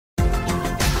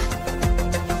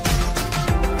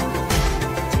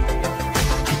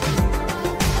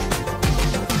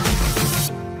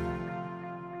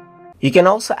You can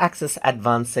also access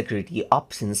advanced security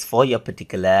options for your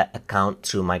particular account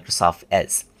through Microsoft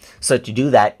Edge. So to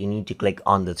do that, you need to click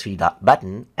on the three dot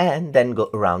button and then go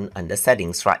around under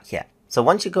settings right here. So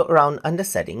once you go around under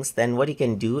settings, then what you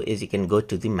can do is you can go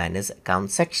to the manage account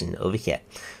section over here.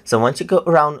 So once you go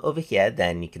around over here,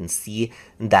 then you can see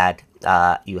that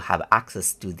you have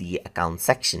access to the account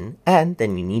section, and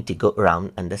then you need to go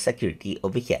around under security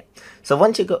over here. So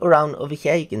once you go around over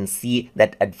here, you can see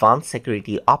that advanced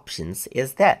security options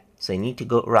is there. So you need to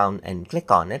go around and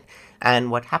click on it, and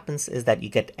what happens is that you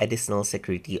get additional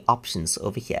security options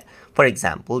over here. For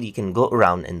example, you can go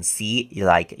around and see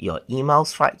like your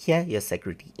emails right here, your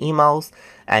security emails,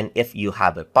 and if you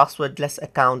have a passwordless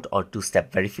account or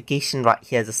two-step verification right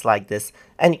here, just like this,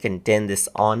 and you can turn this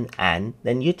on and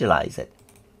then utilize it.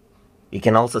 You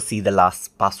can also see the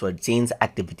last password change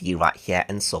activity right here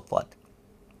and so forth.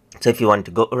 So if you want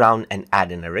to go around and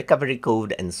add in a recovery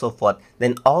code and so forth,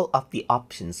 then all of the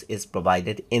options is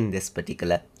provided in this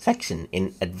particular section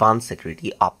in advanced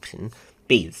security option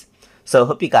page. So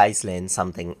hope you guys learned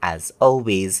something as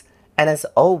always. And as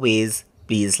always,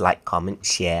 please like, comment,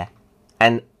 share,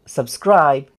 and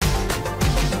subscribe.